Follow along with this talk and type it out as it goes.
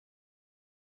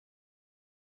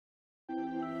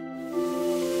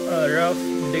a rough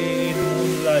day in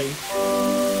moonlight,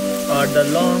 are the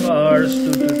long hours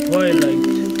due to twilight?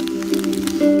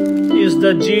 Is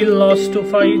the zeal lost to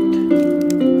fight?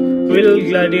 Will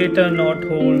gladiator not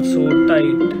hold so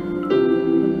tight?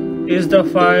 Is the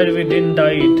fire within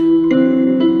died?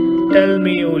 Tell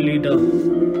me, O leader.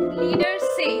 Leader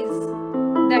says,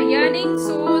 the yearning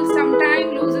soul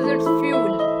sometimes loses its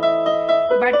fuel,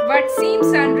 but what seems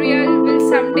unreal will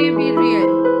someday be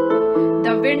real.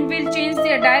 The wind will change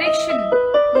their direction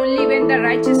only when the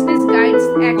righteousness guides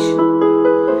action.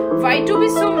 Why to be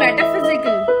so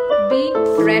metaphysical? Be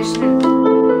rational.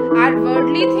 Are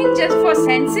worldly things just for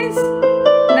senses?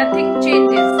 Nothing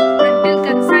changes until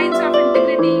conscience of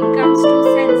integrity comes to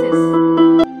senses.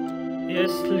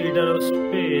 Yes, leader of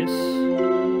space,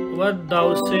 what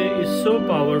thou say is so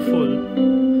powerful,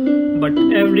 but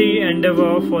every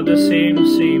endeavor for the same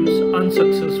seems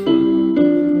unsuccessful.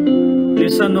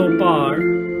 Listen, O power,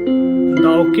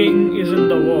 thou king is in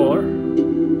the war,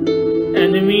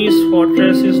 enemy's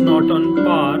fortress is not on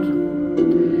par,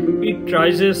 it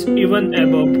rises even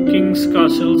above king's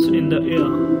castles in the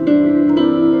air.